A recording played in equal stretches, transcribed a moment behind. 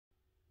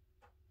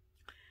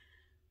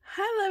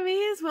Hi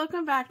Lovies,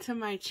 welcome back to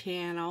my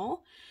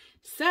channel.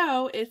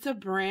 So it's a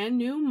brand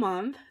new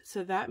month,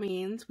 so that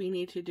means we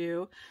need to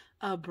do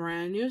a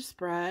brand new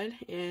spread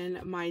in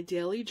my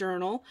daily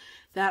journal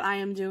that I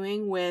am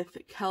doing with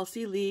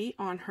Kelsey Lee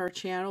on her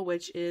channel,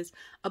 which is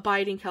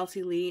Abiding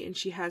Kelsey Lee, and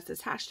she has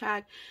this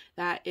hashtag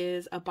that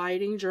is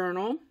Abiding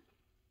Journal.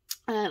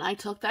 And I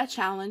took that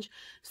challenge,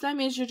 so that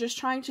means you're just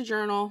trying to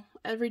journal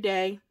every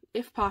day,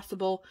 if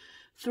possible,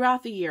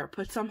 throughout the year.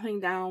 Put something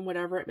down,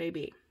 whatever it may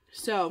be.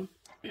 So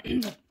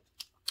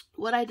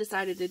what I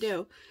decided to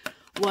do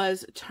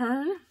was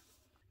turn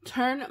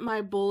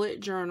my bullet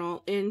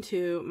journal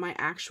into my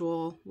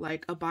actual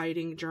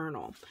abiding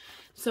journal.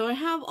 So I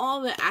have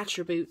all the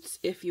attributes,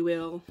 if you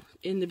will,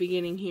 in the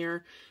beginning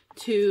here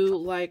to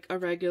like a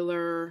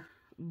regular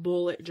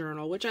bullet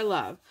journal, which I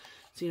love.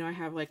 So, I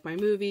have like my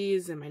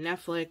movies and my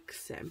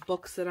Netflix and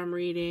books that I'm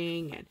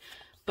reading and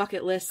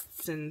bucket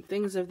lists and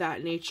things of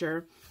that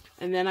nature.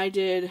 And then I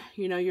did,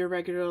 your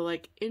regular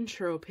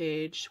intro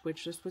page,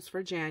 which just was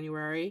for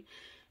January.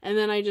 And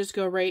then I just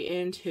go right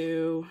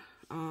into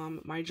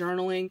my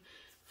journaling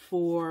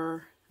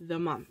for the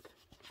month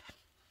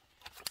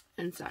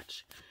and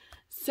such.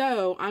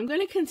 So I'm going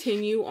to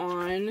continue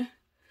on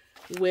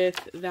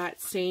with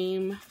that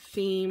same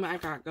theme I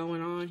got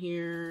going on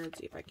here. Let's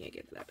see if I can't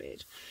get to that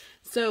page.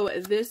 So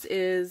this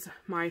is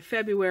my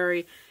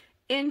February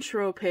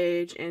intro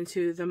page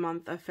into the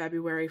month of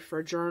February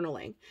for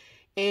journaling.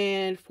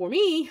 And for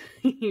me,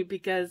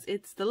 because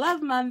it's the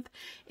love month,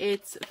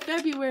 it's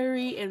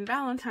February and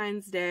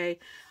Valentine's Day,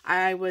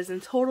 I was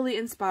totally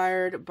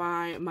inspired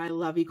by my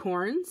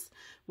Loviecorns,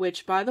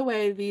 which, by the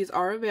way, these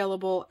are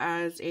available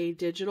as a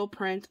digital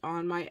print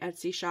on my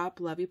Etsy shop,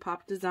 Lovie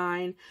Pop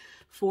Design,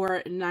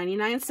 for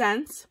 99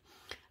 cents.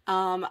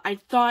 I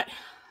thought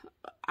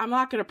I'm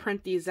not going to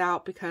print these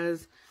out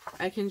because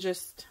I can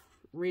just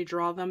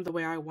redraw them the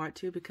way I want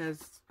to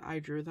because I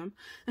drew them.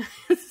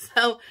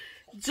 So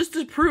just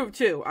to prove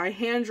too, I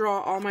hand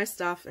draw all my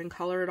stuff and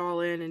color it all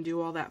in and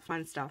do all that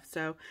fun stuff.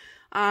 So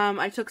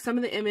I took some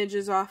of the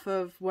images off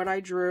of what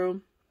I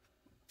drew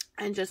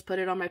and just put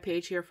it on my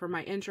page here for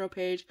my intro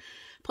page.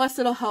 Plus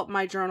it'll help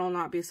my journal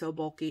not be so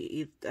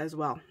bulky as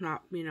well,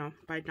 not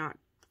by not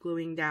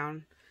gluing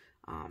down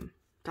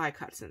die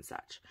cuts and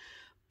such.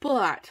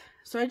 But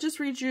so I just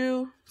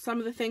redrew some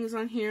of the things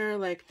on here,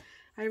 like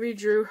I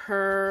redrew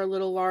her a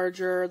little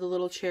larger, the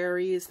little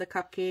cherries, the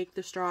cupcake,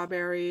 the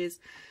strawberries,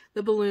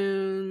 the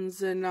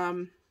balloons,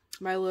 and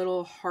my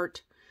little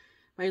heart,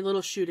 my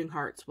little shooting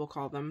hearts, we'll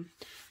call them.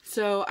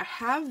 So I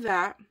have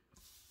that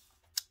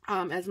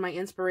as my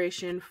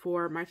inspiration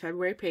for my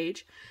February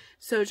page.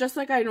 So just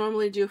like I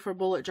normally do for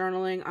bullet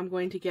journaling, I'm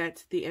going to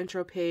get the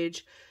intro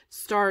page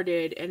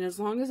started, and as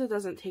long as it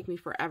doesn't take me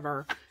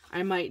forever,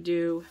 I might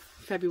do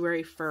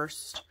February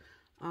 1st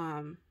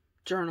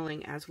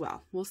journaling as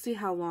well. We'll see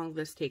how long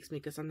this takes me,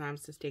 because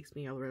sometimes this takes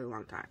me a really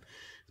long time,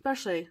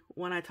 especially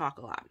when I talk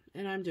a lot,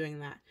 and I'm doing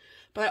that.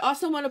 But I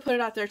also want to put it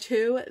out there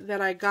too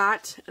that I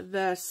got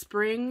the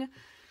spring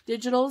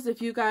digitals.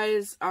 If you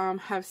guys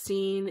have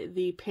seen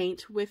the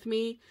paint with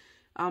me,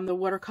 the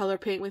watercolor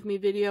paint with me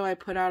video I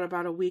put out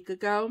about a week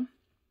ago,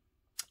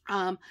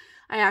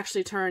 I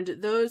actually turned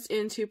those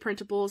into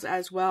printables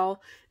as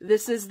well.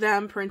 This is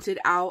them printed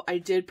out. I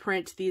did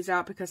print these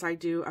out because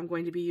I'm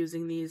going to be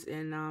using these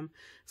in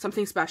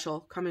something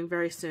special coming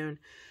very soon.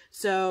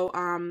 So,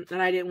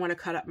 and I didn't want to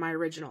cut up my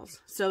originals.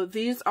 So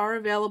these are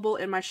available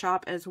in my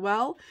shop as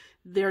well.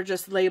 They're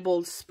just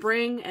labeled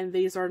spring, and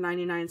these are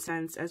 99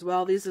 cents as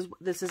well. This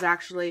is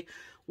actually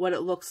what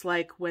it looks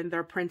like when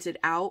they're printed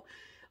out.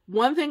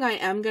 One thing I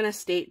am going to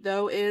state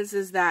though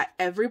is that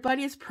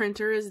everybody's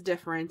printer is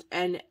different,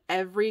 and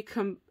every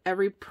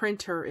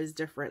printer is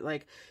different.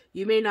 Like,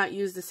 you may not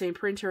use the same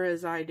printer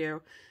as I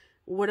do,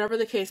 whatever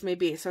the case may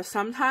be. So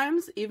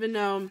sometimes, even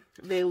though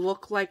they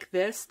look like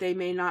this, they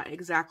may not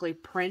exactly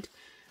print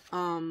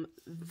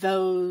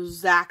those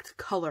exact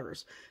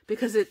colors,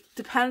 because it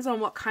depends on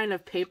what kind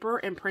of paper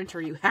and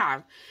printer you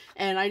have.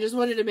 And I just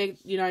wanted to make,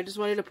 I just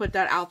wanted to put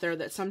that out there,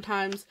 that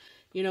sometimes,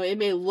 it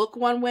may look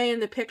one way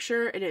in the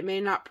picture and it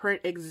may not print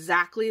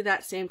exactly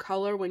that same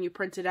color when you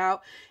print it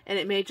out. And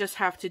it may just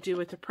have to do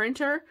with the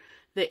printer,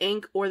 the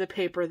ink, or the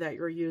paper that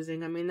you're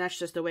using. I mean, that's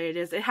just the way it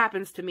is. It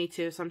happens to me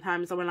too.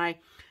 Sometimes when I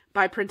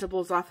buy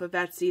printables off of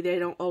Etsy, they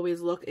don't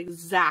always look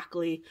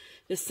exactly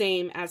the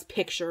same as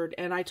pictured.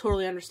 And I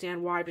totally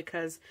understand why,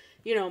 because,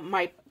 it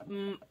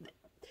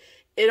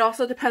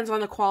also depends on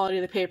the quality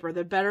of the paper.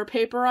 The better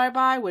paper I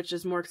buy, which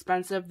is more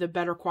expensive, the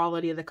better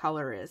quality of the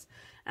color is.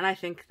 And I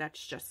think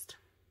that's just,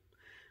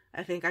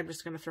 I think I'm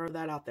just going to throw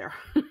that out there.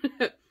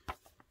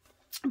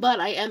 But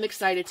I am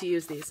excited to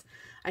use these.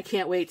 I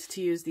can't wait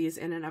to use these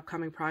in an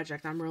upcoming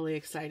project. I'm really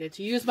excited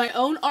to use my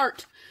own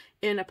art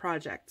in a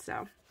project.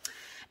 So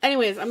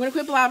anyways, I'm going to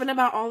quit blabbing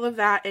about all of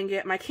that and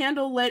get my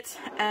candle lit.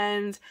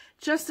 And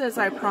just as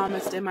I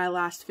promised in my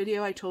last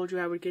video, I told you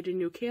I would get a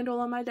new candle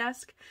on my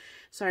desk.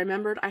 So I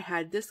remembered I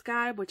had this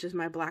guy, which is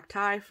my black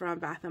tie from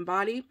Bath &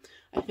 Body.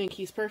 I think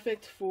he's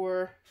perfect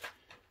for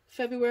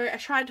February. I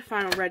tried to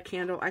find a red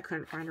candle. I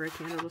couldn't find a red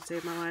candle to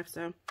save my life,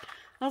 so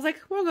I was like,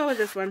 we'll go with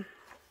this one.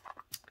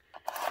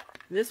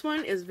 This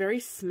one is very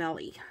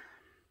smelly.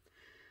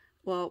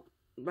 Well,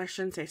 I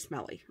shouldn't say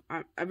smelly.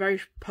 I'm very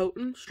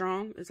potent,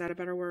 strong. Is that a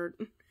better word?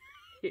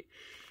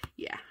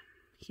 Yeah,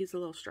 he's a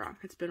little strong.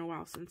 It's been a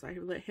while since I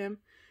lit him.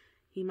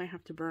 He might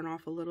have to burn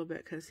off a little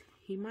bit because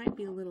he might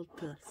be a little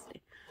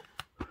dusty.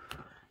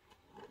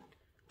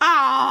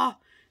 Ah!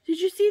 Did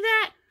you see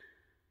that?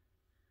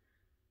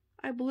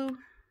 I blew.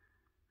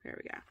 There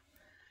we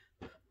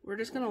go. We're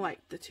just going to light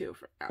the two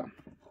for now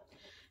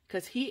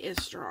because he is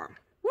strong.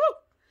 Woo!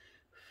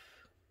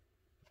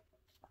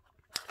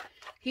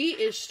 He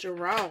is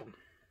strong.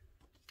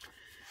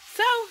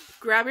 So,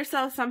 grab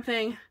yourself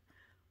something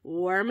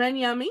warm and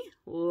yummy,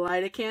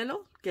 light a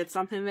candle, get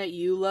something that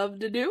you love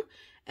to do,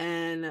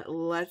 and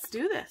let's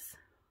do this.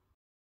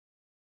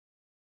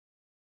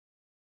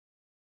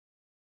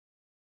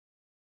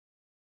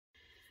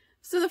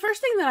 So the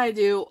first thing that I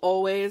do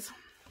always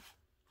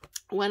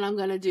when I'm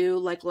going to do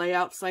like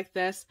layouts like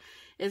this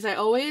is I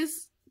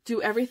always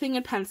do everything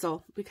in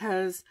pencil,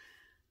 because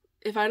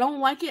if I don't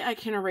like it, I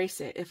can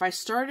erase it. If I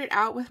start it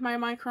out with my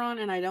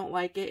micron and I don't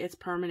like it, it's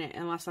permanent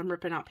unless I'm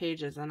ripping out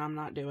pages, and I'm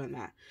not doing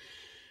that.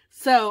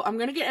 So I'm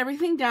going to get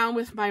everything down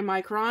with my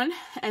micron,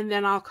 and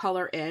then I'll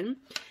color in.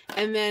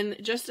 And then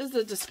just as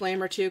a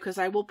disclaimer too, because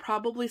I will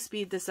probably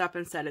speed this up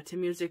and set it to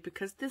music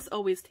because this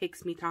always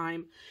takes me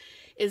time,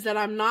 is that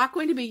I'm not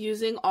going to be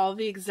using all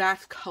the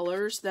exact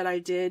colors that I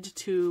did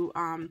to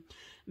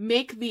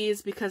make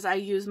these, because I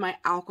use my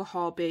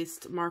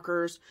alcohol-based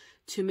markers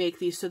to make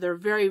these, so they're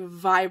very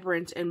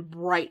vibrant and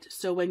bright.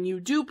 So when you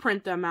do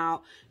print them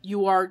out,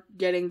 you are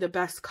getting the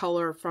best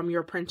color from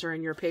your printer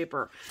and your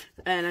paper.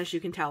 And as you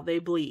can tell, they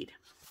bleed.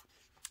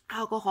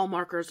 Alcohol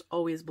markers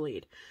always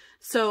bleed.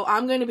 So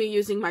I'm going to be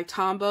using my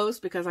Tombows,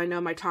 because I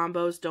know my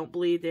Tombows don't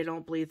bleed. They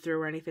don't bleed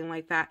through or anything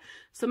like that.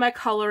 So my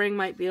coloring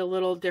might be a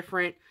little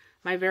different.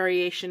 My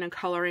variation in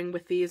coloring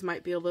with these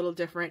might be a little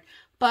different,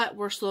 but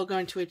we're still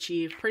going to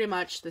achieve pretty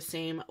much the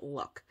same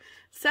look.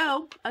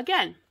 So,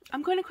 again,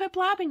 I'm going to quit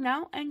blabbing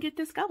now and get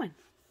this going.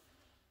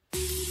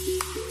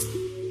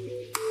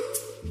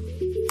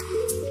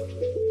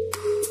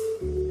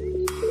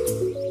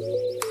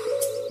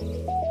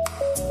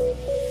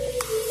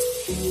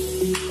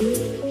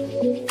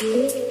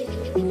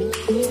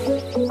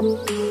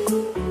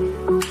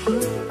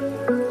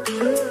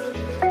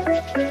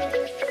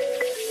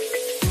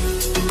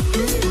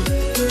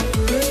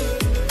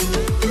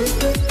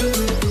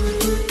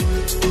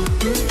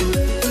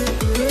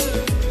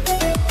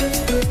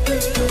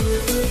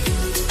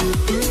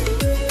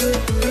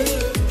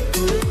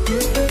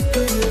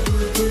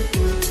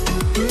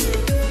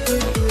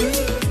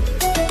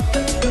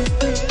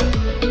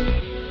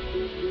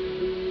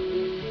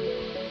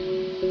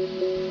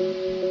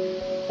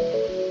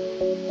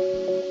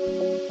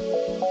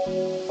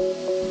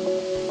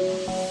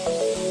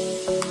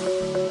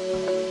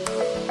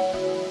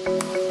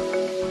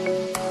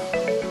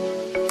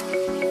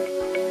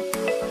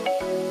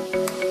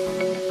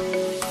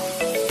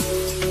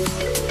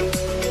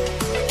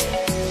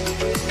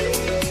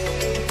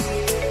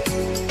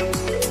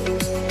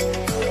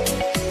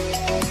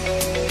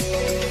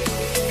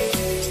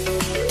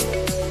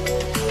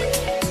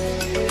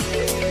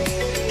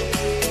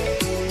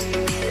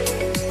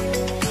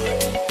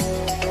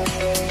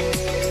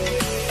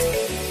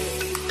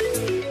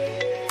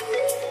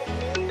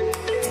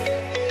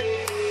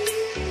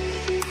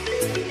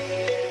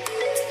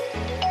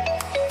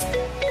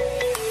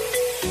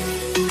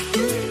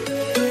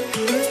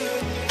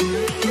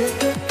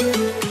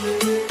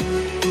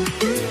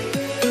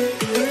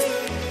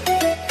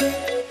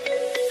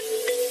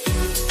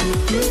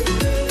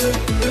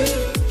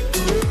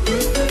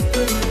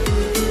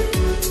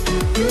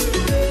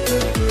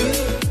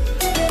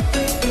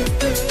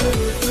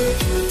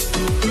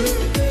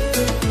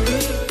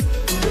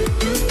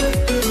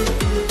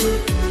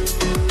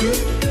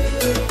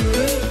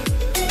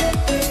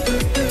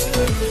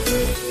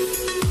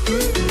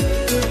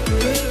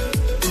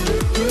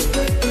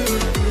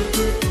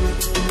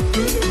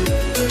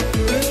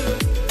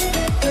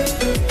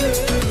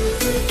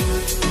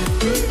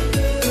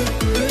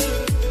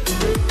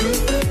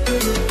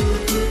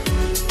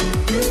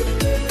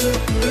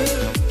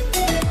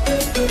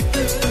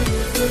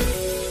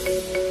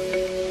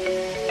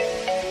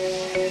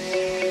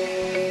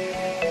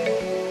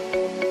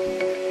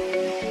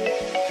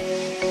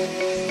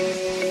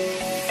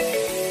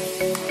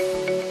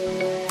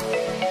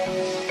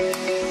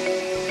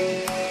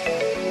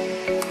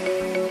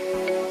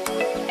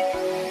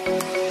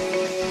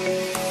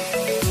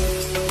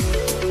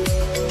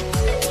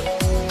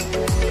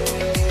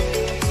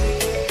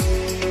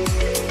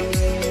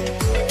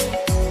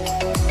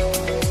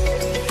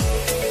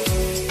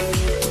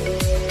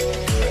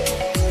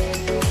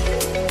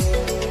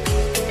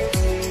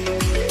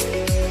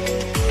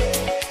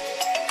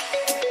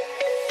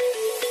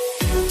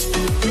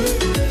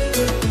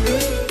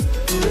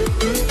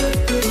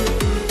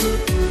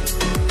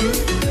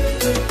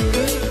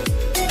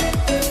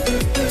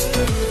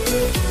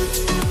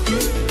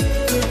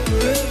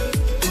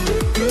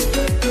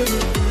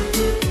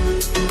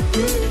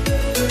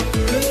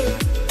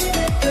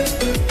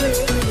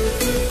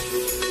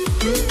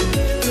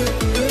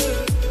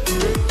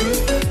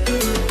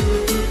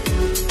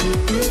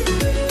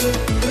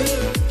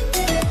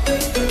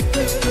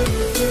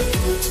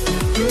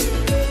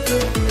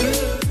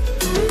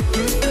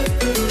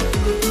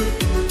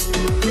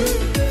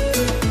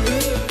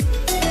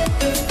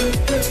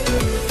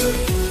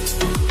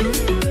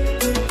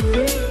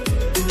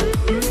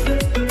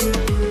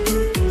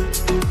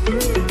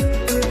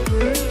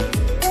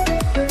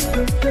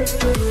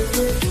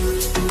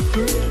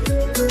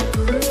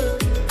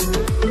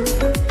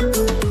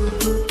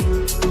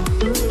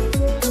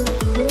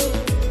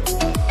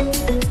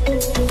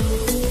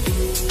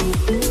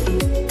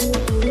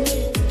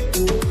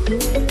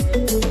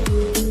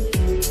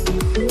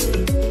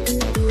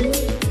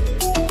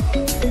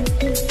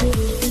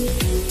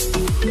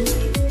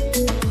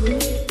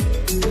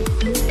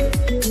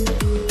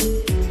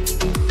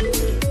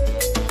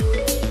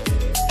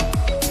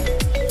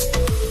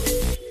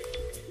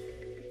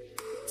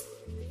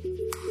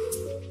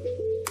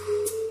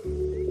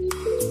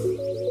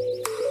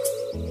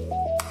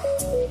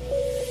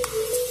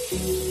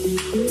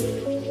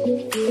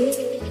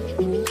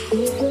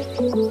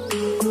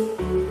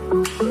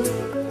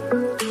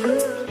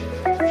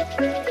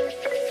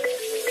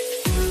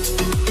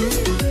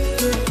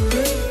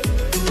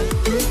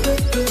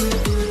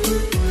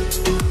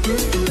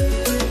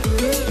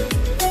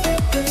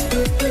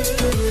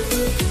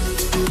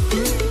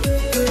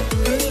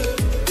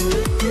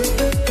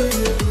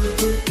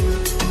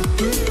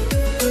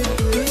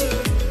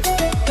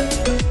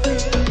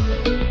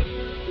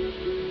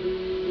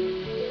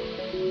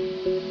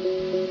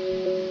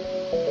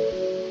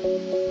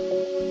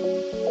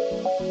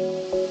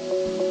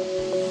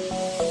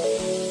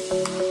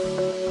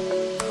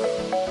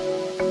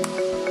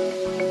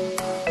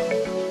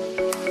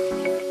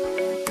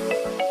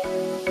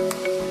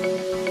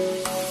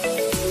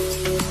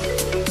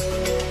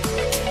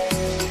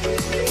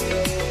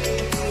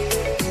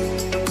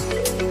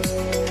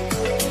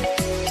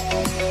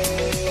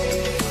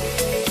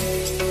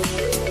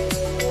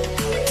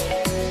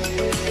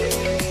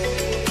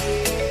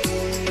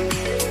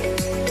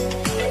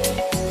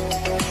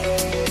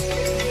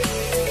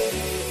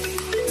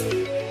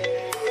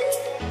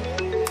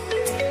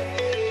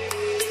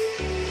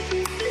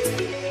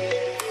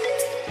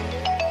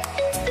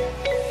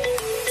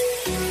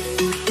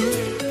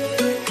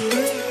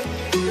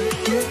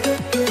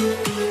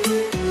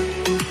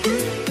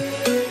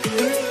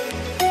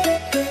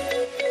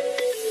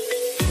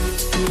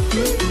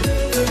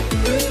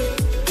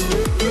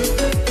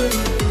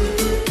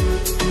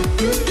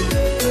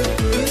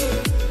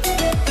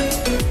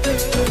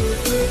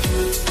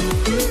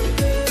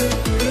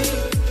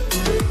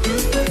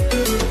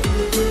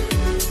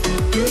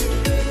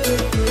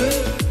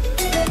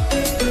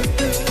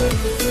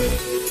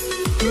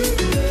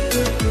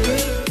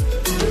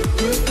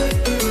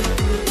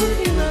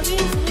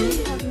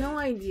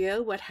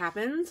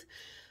 happened.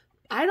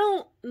 I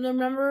don't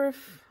remember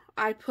if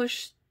I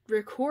pushed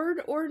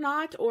record or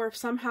not, or if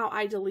somehow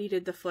I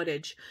deleted the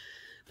footage.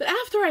 But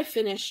after I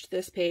finished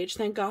this page,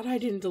 thank God I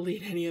didn't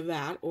delete any of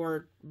that,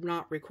 or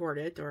not record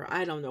it, or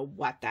I don't know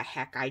what the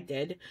heck I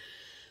did.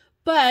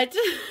 But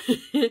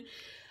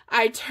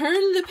I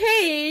turned the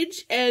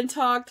page and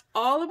talked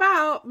all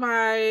about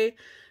my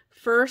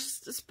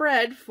first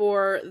spread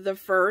for the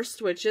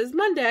 1st, which is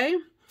Monday.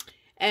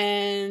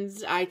 And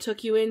I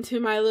took you into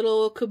my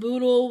little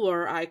caboodle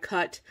where I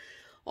cut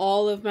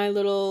all of my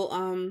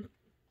little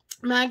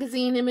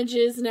magazine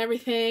images and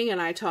everything,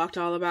 and I talked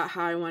all about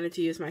how I wanted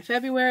to use my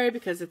February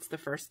because it's the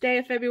first day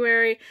of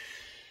February,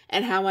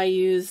 and how I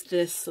used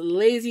this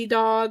lazy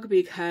dog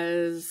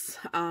because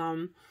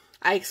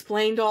I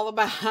explained all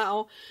about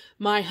how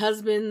my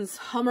husband's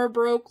Hummer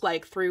broke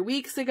like 3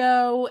 weeks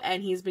ago,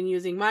 and he's been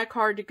using my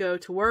car to go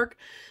to work,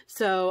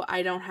 so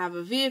I don't have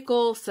a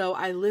vehicle, so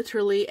I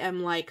literally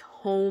am like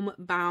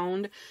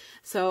homebound.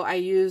 So I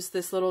use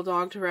this little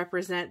dog to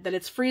represent that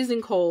it's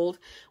freezing cold.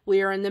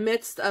 We are in the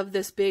midst of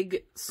this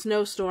big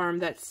snowstorm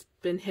that's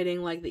been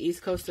hitting like the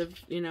east coast of,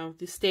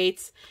 the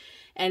States,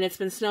 and it's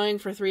been snowing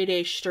for 3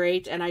 days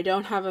straight, and I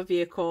don't have a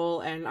vehicle,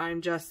 and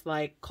I'm just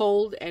like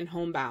cold and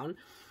homebound.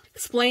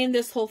 Explained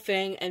this whole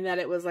thing, and that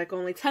it was like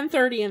only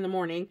 10:30 in the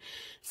morning,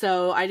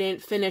 so I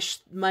didn't finish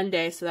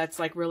Monday, so that's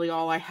like really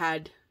all I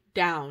had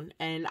down,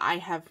 and I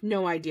have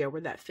no idea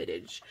where that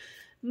footage,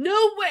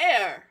 no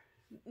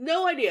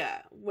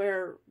idea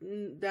where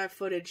that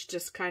footage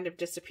just kind of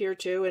disappeared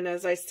to. And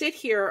as I sit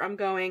here, I'm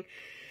going,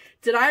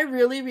 did I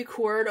really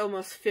record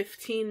almost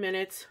 15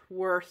 minutes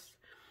worth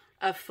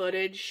of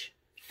footage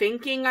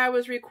thinking I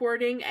was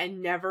recording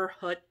and never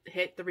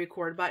hit the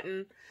record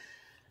button?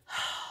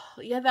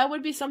 Yeah, that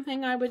would be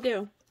something I would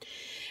do.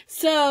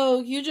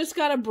 So you just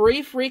got a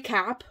brief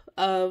recap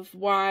of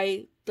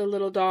why the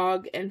little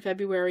dog in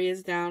February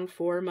is down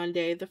for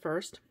Monday the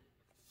 1st.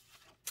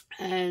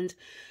 And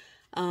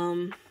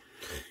I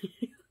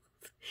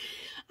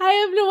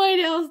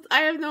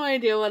have no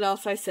idea what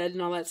else I said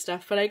and all that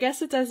stuff, but I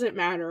guess it doesn't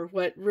matter.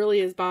 What really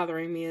is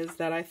bothering me is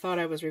that I thought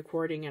I was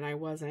recording and I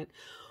wasn't.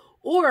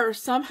 Or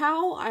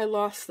somehow I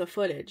lost the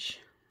footage.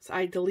 So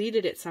I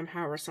deleted it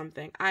somehow or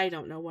something. I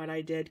don't know what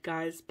I did,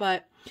 guys.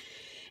 But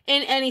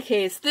in any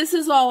case, this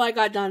is all I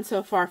got done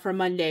so far for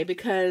Monday,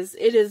 because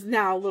it is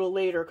now a little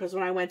later, because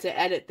when I went to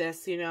edit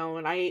this,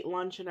 and I ate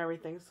lunch and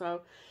everything.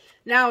 So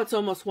now it's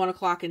almost 1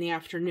 o'clock in the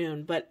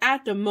afternoon. But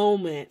at the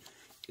moment,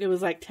 it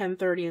was like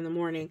 10:30 in the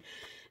morning.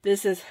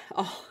 This is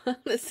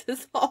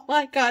all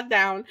I got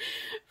down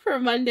for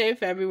Monday,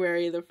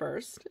 February the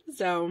 1st.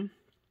 So,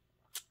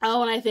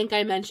 and I think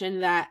I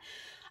mentioned that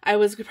I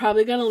was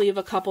probably going to leave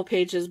a couple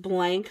pages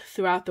blank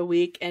throughout the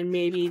week and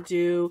maybe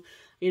do,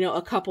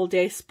 a couple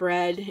day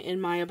spread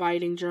in my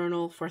abiding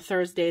journal for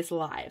Thursday's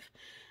live,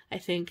 I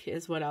think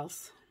is what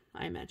else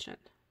I mentioned.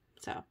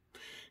 So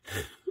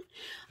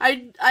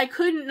I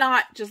could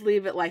not just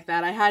leave it like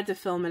that. I had to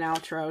film an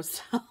outro.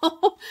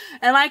 So,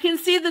 and I can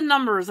see the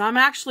numbers. I'm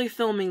actually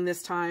filming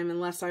this time,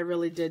 unless I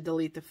really did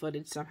delete the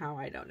footage somehow.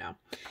 I don't know.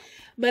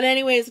 But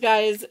anyways,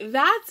 guys,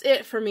 that's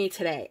it for me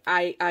today.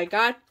 I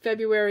got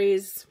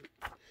February's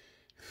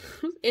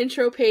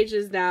intro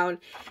pages down,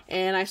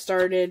 and I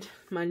started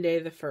Monday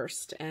the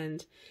 1st,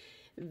 and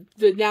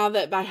now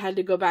that I had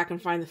to go back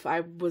and find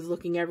I was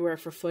looking everywhere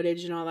for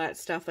footage and all that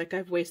stuff, like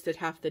I've wasted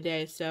half the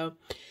day. So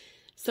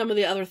some of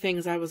the other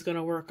things I was going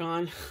to work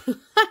on,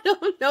 I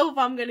don't know if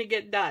I'm going to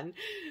get done.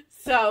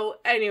 So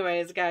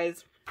anyways,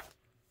 guys,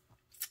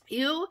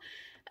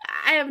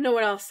 I have no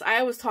one else.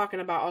 I was talking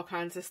about all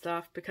kinds of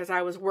stuff because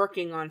I was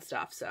working on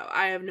stuff. So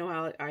I have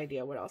no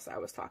idea what else I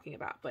was talking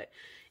about, but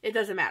it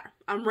doesn't matter.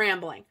 I'm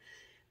rambling.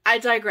 I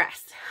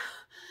digress.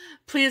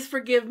 Please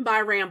forgive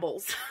my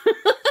rambles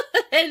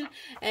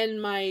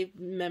and my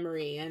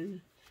memory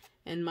and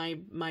my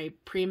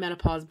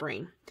premenopause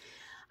brain.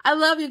 I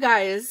love you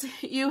guys.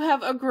 You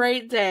have a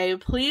great day.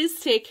 Please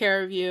take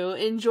care of you.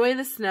 Enjoy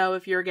the snow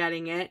if you're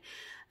getting it.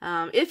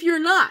 If you're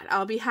not,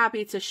 I'll be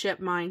happy to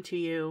ship mine to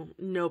you.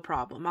 No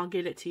problem. I'll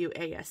get it to you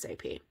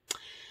ASAP.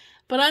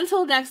 But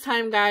until next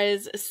time,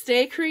 guys,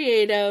 stay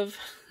creative.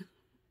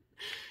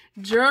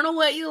 Journal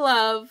what you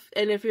love.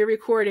 And if you're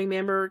recording,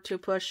 remember to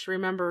push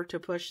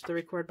the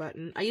record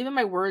button. Even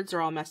my words are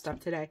all messed up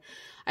today.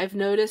 I've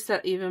noticed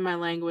that even my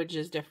language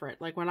is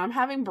different. Like when I'm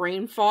having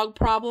brain fog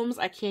problems,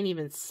 I can't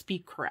even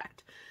speak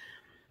correct.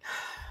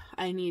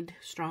 I need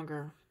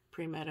stronger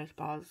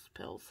premenopause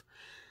pills.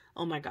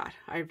 Oh my God,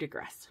 I've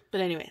digressed.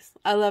 But anyways,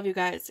 I love you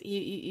guys.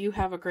 You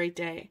have a great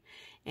day.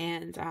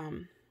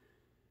 And,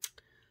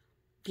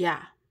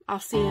 yeah, I'll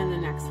see you in the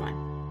next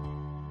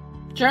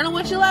one. Journal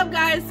what you love,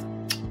 guys.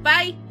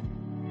 Bye.